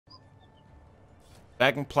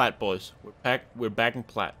Back in plat, boys. We're back in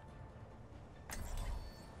plat.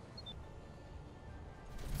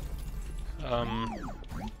 Can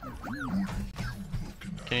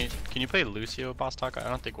you play Lucio, Boss Talk? I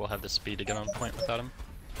don't think we'll have the speed to get on point without him.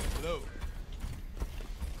 Hello.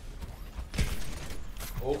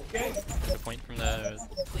 Okay. The point from the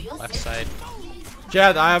left side.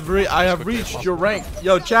 Chad, I have reached your rank.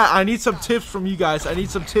 Yo, Chad, I need some tips from you guys. How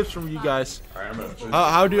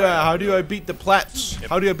do I beat the plats?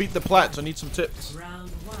 How do I beat the plats? I need some tips.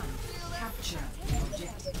 Round 1. Capture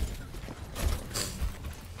objective.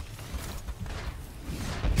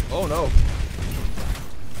 Oh no.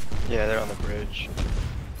 Yeah, they're on the bridge.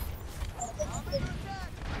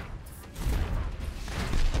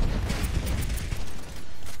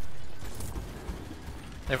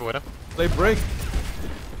 They have a widow. They break.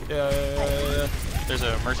 Yeah. There's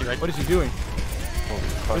a mercy right. What is he doing?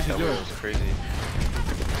 What is he doing? It's crazy.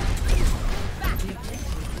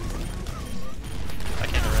 I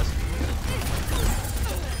can't arrest.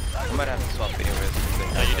 I might have to swap anyways.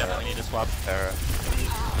 No, you definitely need to swap. Para.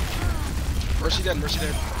 Mercy dead, Mercy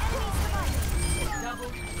dead.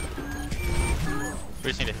 We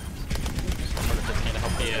just need to sort of just need to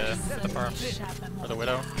help the with the farms or the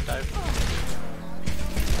widow dive.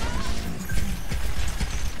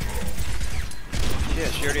 Yeah,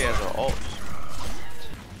 she already has her ult.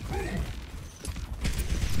 I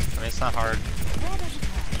mean, it's not hard.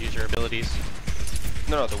 Use your abilities.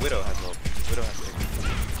 No, the Widow has ult. Widow has ult.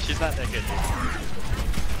 She's not that good, dude.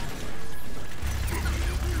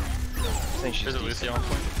 I think she's There's a Lucio on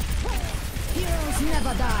point. Heroes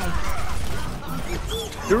never die.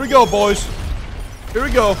 Here we go, boys. Here we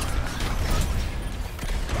go.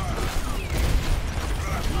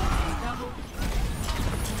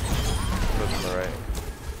 Goes on the right.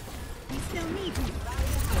 We still need you.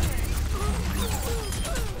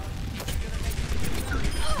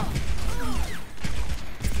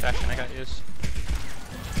 Bastion, I got used.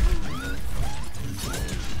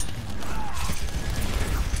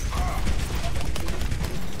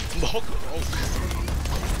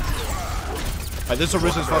 This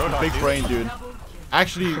Orisa's fucking big brain, dude.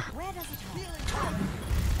 Actually.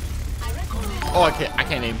 Oh, I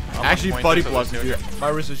can't aim. Actually, buddy blocked, dude.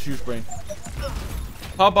 My Orisa's huge brain.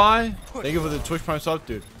 Bye-bye. Thank you for the Twitch Prime sub,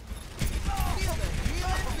 dude.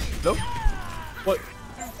 Nope. What?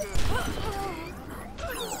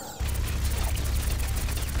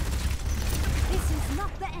 This is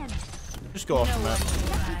not the end. Just go off the map.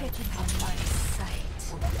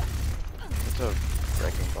 It's a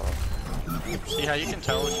wrecking ball. See how you can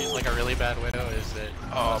tell she's like a really bad widow is that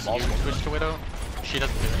once you switch to widow, she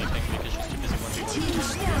doesn't do anything because she's too busy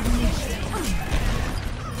 1v1.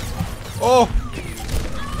 Oh!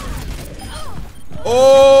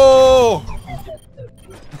 Oh!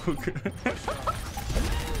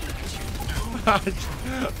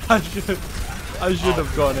 I should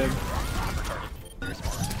have gone in.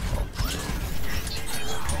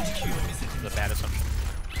 The bad assumption.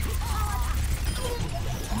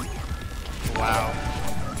 Wow.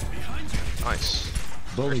 Nice.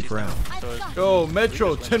 Bully Brown. So Yo,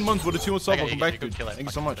 Metro, 10 months with a 2-1 sub. Welcome back, dude. kill that Thank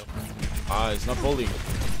you so much. fucking It's not bullying.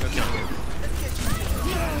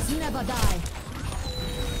 Heroes never die.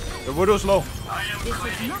 The Widow's low. This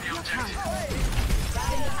is not your time.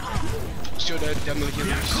 Still dead, definitely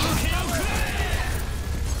healers.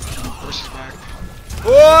 Mercy's back.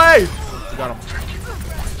 Oi! We got him.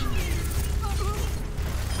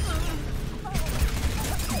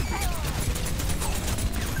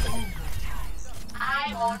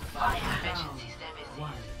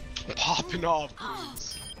 Popping off,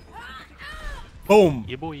 please. Boom.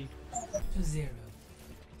 Yeah, boy. To 0.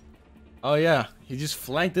 Oh yeah, he just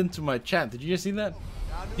flanked into my chat. Did you guys see that?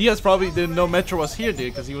 Diaz probably didn't know Metro was here,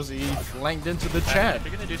 dude, because he flanked into the chat. If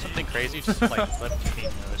you're gonna do something crazy, just like let me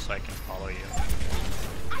know so I can follow you.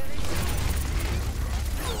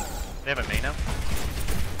 They have a main now.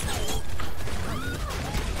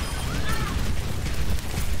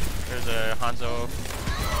 There's a Hanzo.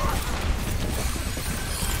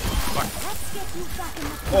 Fuck.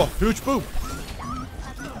 Oh, huge boop.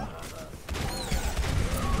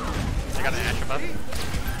 I got an Asher buff.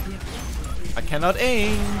 I cannot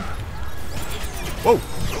aim. Whoa.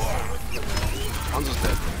 Hanzo's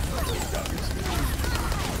dead.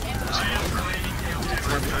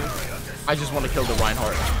 I just want to kill the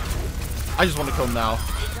Reinhardt. I just want to kill him now.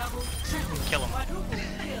 Kill him.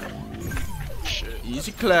 Shit.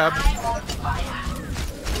 Easy clap.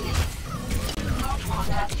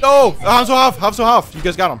 No! Half so half. Half so half. You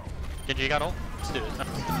guys got him. Did you got ult? Let's do it. No.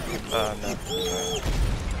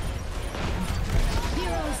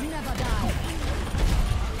 Heroes never die.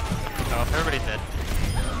 No, everybody's dead.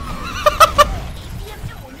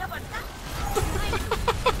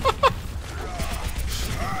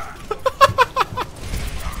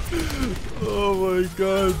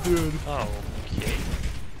 god, dude. Oh, okay.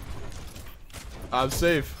 I'm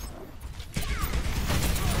safe.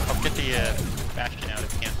 I'll get the Bastion out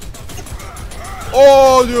if you can.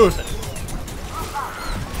 Oh, dude.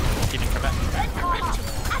 He didn't come back.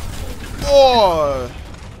 Oh.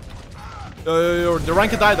 The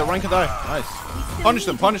rank die. The rank die. Nice. Punish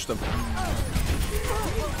them. Punish them.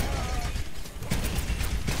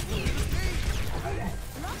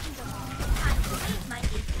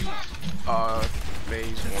 Phase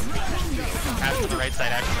 1. Pass to the right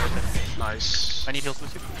side, action worth it. Nice. I need heals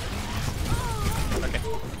with you. Okay.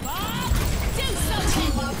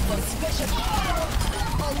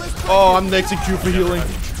 Oh, I'm next in queue for healing.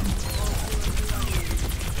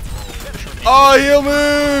 Oh, heal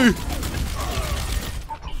me!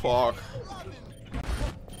 Fuck.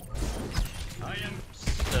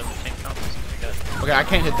 Okay, I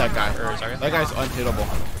can't hit that guy. That guy's unhittable.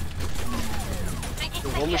 The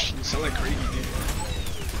War Machine sound like Kragie, dude.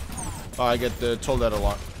 Oh, I get told that a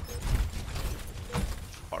lot.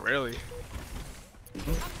 Oh, really?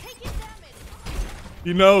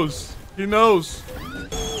 He knows. He knows.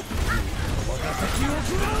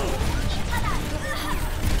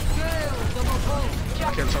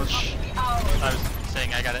 I can't touch. I was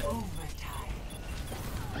saying I got it.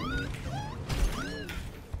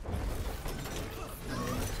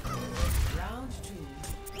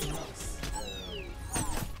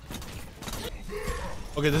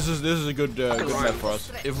 Okay, this is a good map for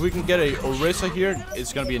us. If we can get a Orisa here,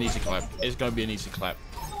 it's gonna be an easy clap. It's gonna be an easy clap.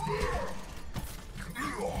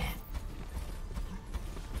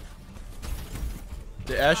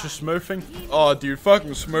 The Ashe is smurfing. Oh, dude,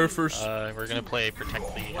 fucking smurfers. We're gonna play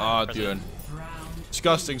protect the. Oh, dude,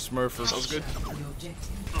 disgusting smurfers. Sounds good.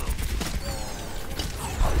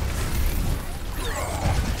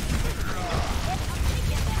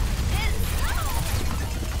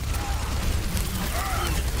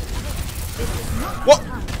 What?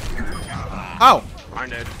 Ow! I'm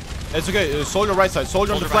dead. It's okay. Soldier right side.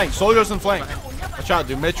 Soldier on the flank. Soldiers on flank. Watch out,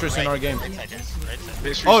 dude. Metro's in our game.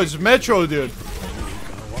 Oh, it's Metro, dude.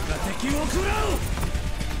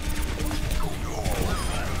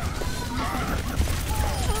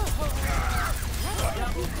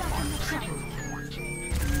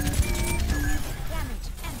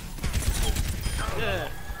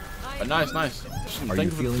 Nice, nice. Are you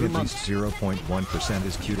feeling at least 0.1%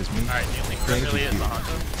 as cute as me? Alright, the only thing really is the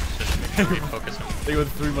Hanzo. So just make sure we focus him. They went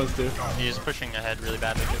 3 months too. He is pushing ahead really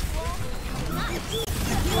badly too.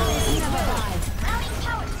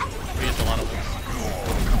 We used a lot of loops.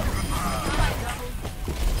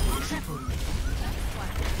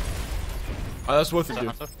 Oh, that's worth it,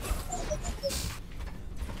 dude.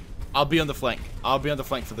 I'll be on the flank. I'll be on the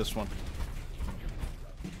flank for this one.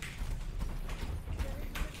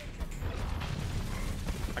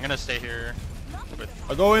 I'm gonna stay here with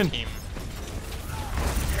I'll go in. team.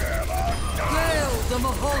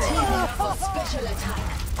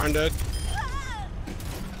 I'm dead.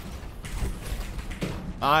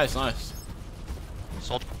 Nice, nice.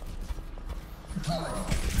 Soldier.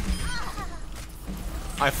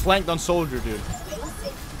 I flanked on soldier, dude.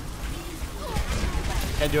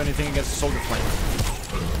 Can't do anything against the soldier flank.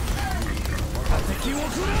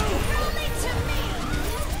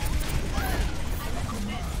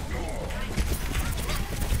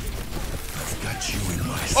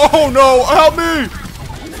 Oh no! Help me!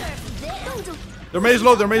 Their maze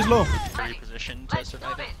low. Their maze low. Reposition to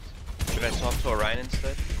survive it. Should I swap to Orion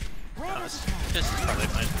instead? This is probably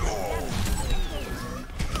fine.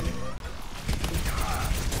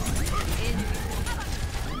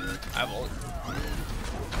 I have ult.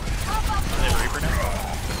 They have Reaper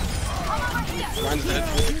now. Mine's dead.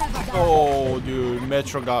 Oh, dude,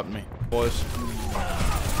 Metro got me, boys.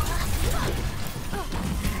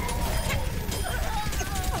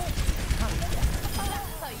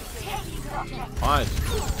 Nice.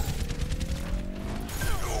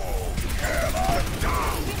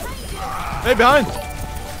 Hey, behind!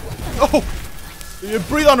 Oh! You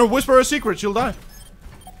breathe on her, whisper her a secret, she'll die.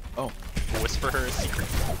 Oh. Whisper her a secret.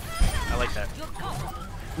 I like that.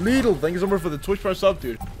 Needle, thank you so much for the Twitch Prime sub,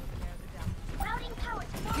 dude.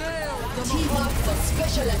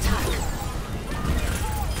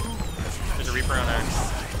 There's a Reaper on there.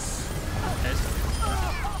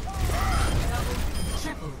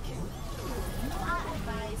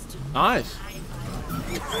 Nice. Nice.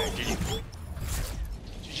 GG.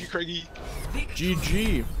 GG, Kragie.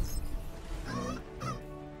 GG.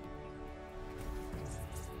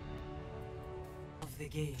 Of the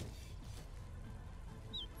game.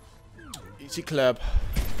 Easy clap.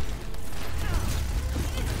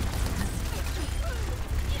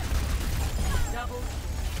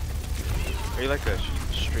 Are you like a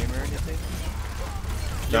streamer or anything?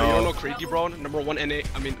 Yo, you don't know Kragie, bro? Number 1 NA,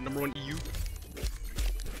 I mean, number 1 EU.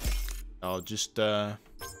 No, just the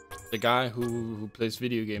guy who plays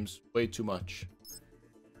video games way too much.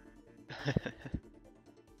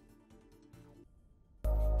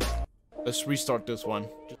 Let's restart this one.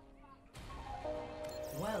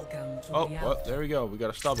 Welcome to Oh, the well, there we go. We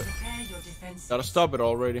gotta stop it. Prepare your defenses. Gotta stop it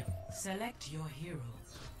already. Select your hero.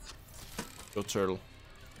 Go turtle.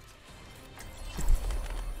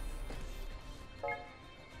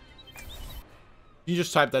 You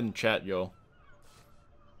just type that in chat, yo.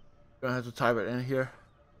 You don't have to type it in here.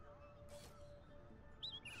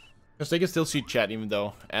 Because they can still see chat even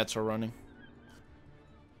though ads are running.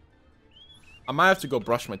 I might have to go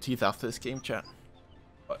brush my teeth after this game, chat.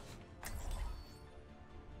 But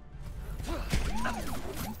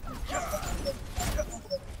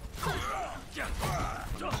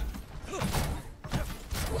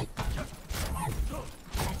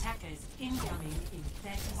Attackers incoming in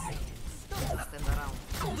 30 seconds. Stand around.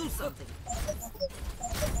 Do something.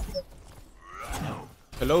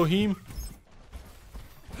 hello, Heem.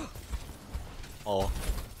 Oh.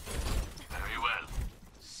 Very well.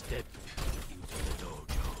 Step into the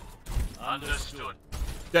dojo. Understood.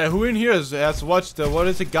 Yeah, who in here has watched the, what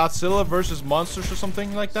is it, Godzilla versus Monsters or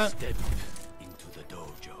something like that? Step into the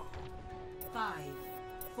dojo. 5,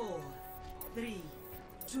 4, 3,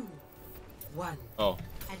 2, 1. Oh.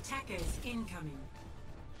 Attackers incoming.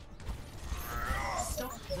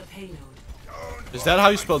 Stop the payload. Is that how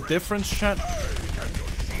you spell difference, chat?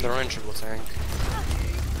 They're in triple tank.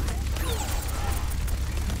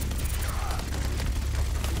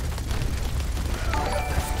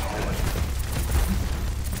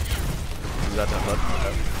 Is that the HUD?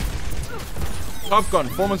 Top Gun,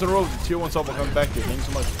 4 months in a row, the tier 1 sub will come back here. Thank you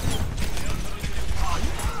so much.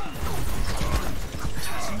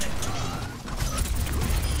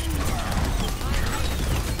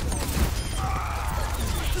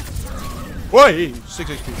 Wait, 6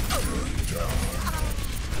 HP.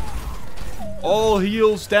 All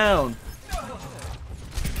heals down.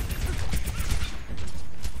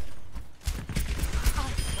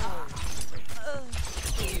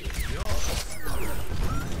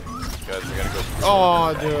 Guys, we gotta go.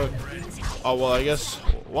 Oh, dude. Oh, well, I guess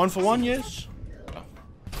 1 for 1, yes?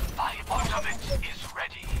 My ultimate is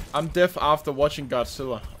ready. I'm deaf after watching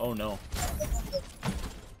Godzilla. Oh, no.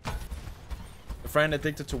 A friend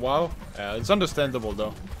addicted to WoW? It's understandable,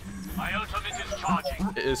 though. My ultimate is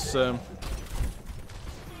charging.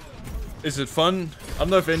 Is it fun? I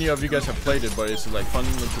don't know if any of you guys have played it, but is it like fun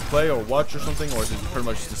to play or watch or something, or is it pretty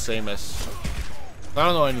much the same as? I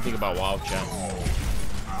don't know anything about WoW, chat.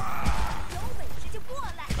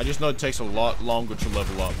 I just know it takes a lot longer to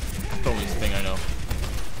level up. That's the only thing I know.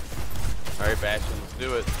 Alright, Bastion, let's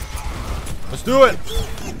do it. Let's do it!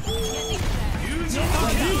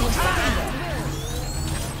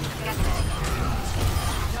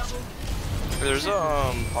 There's a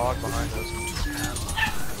hog behind us.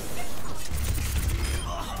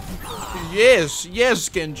 Yes, yes,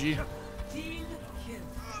 Genji.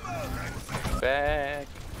 Back.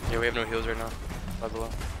 Yeah, we have no heals right now. By below.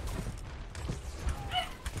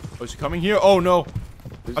 Oh, is he coming here? Oh no.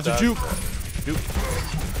 That's a juke. Juke.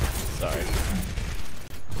 Sorry.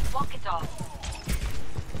 Walk it off.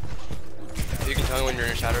 You can tell me when you're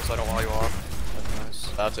in shadow so I don't wall you off. That's nice.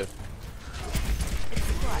 That's it.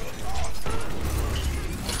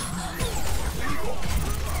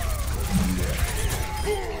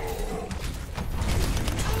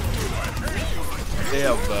 They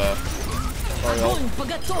have Огонь по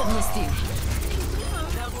готовности.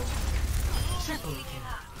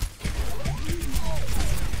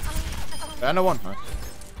 and a 1, huh?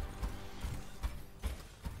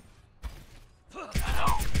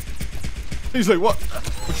 He's like, what?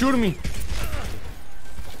 What's shooting me?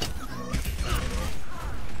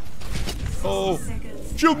 Oh,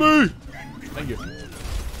 shield me! Thank you.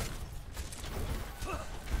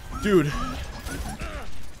 Dude,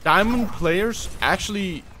 Diamond players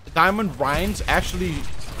actually, Diamond Ryan's actually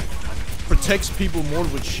protects people more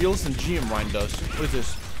with shields than GM Ryan does. What is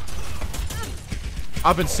this?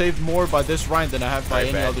 I've been saved more by this Ryan than I have by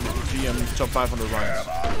any other GM top 500 Ryans.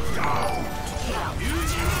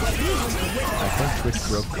 I think Twitch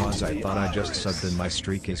broke cause I thought I just subbed and my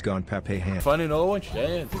streak is gone. Pepe hand. Fun in Overwatch?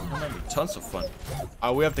 Yeah, tons of fun.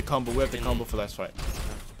 We have the combo. We have the combo for last fight.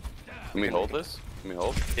 Can we hold this? Can we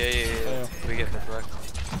hold? Yeah. We get the correct.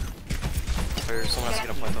 Or someone has to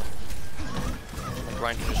get a point though. Like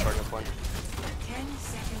Ryan can just charge a point. 10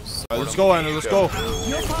 seconds. Alright, let's go, Anna. Let's go.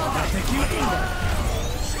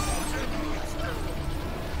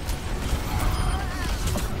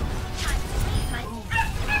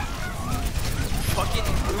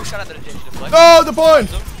 Who shot at the change deflect? No, the point!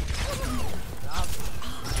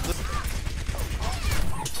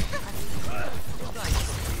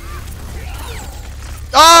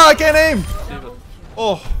 Ah, I can't aim!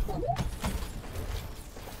 Oh.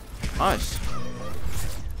 Nice.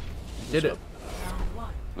 Did it.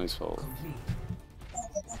 Nice hold.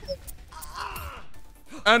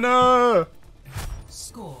 Anna!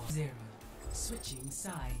 Score 0. Switching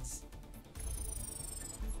sides.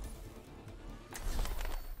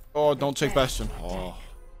 Oh, don't take Bastion. Oh.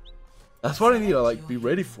 That's what I need to like be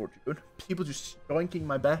ready for, dude. People just yoinking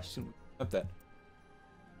my Bastion. Not that.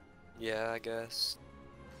 Yeah, I guess.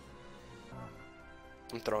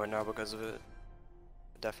 I'm throwing now because of it.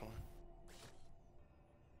 Definitely.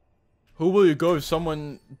 Who will you go if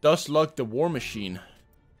someone does luck the War Machine?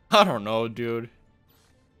 I don't know, dude.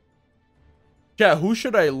 Yeah, who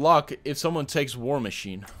should I luck if someone takes War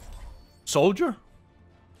Machine? Soldier?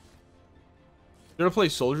 Should I play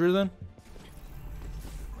Soldier then?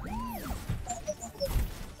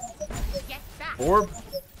 Orb?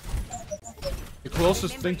 The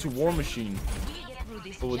closest thing to War Machine.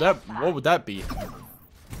 What would that be?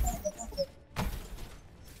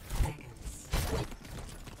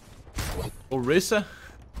 Orisa?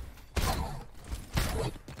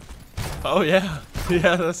 Oh yeah.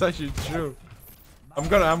 Yeah, that's actually true. I'm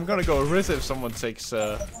gonna go Orisa if someone takes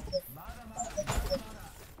Hello.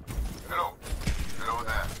 Hello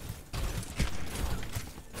there.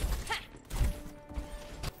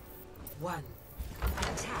 1.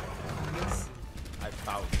 Attack. Miss. I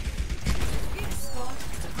found.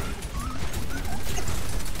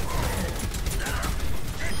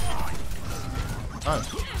 Nice.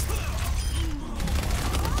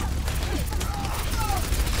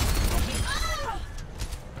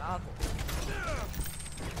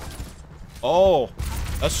 Oh,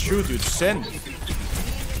 that's true, dude. Send.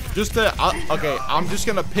 Just okay, I'm just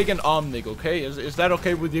gonna pick an Omnig, okay? Is that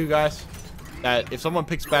okay with you guys? That if someone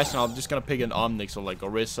picks Bastion, I'm just gonna pick an Omnig, so like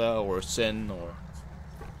Orisa or Sin or.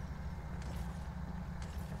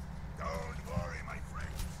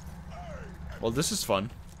 Well, this is fun.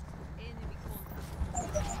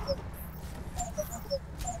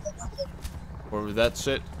 Or that's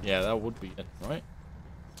it? Yeah, that would be it, right?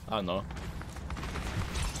 I don't know.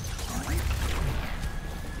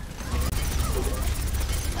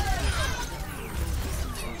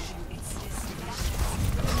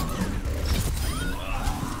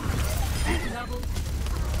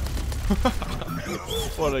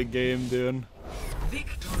 What a game, dude.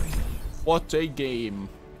 Victory. What a game.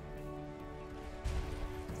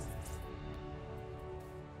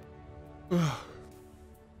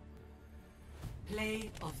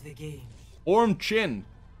 Play of the game. Orm Chin.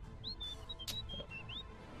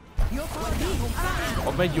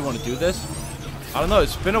 What made you want to do this? I don't know,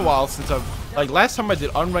 it's been a while since I've... Like, last time I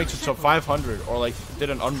did unranked to top 500, or like, did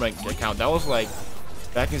an unranked account, that was like,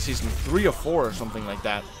 back in season 3 or 4 or something like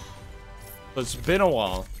that. But it's been a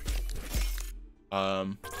while. I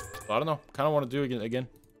don't know, kind of want to do it again.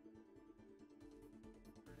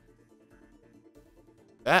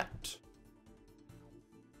 That.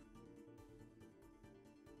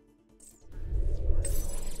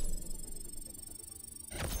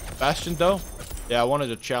 Bastion though? Yeah, I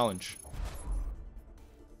wanted a challenge.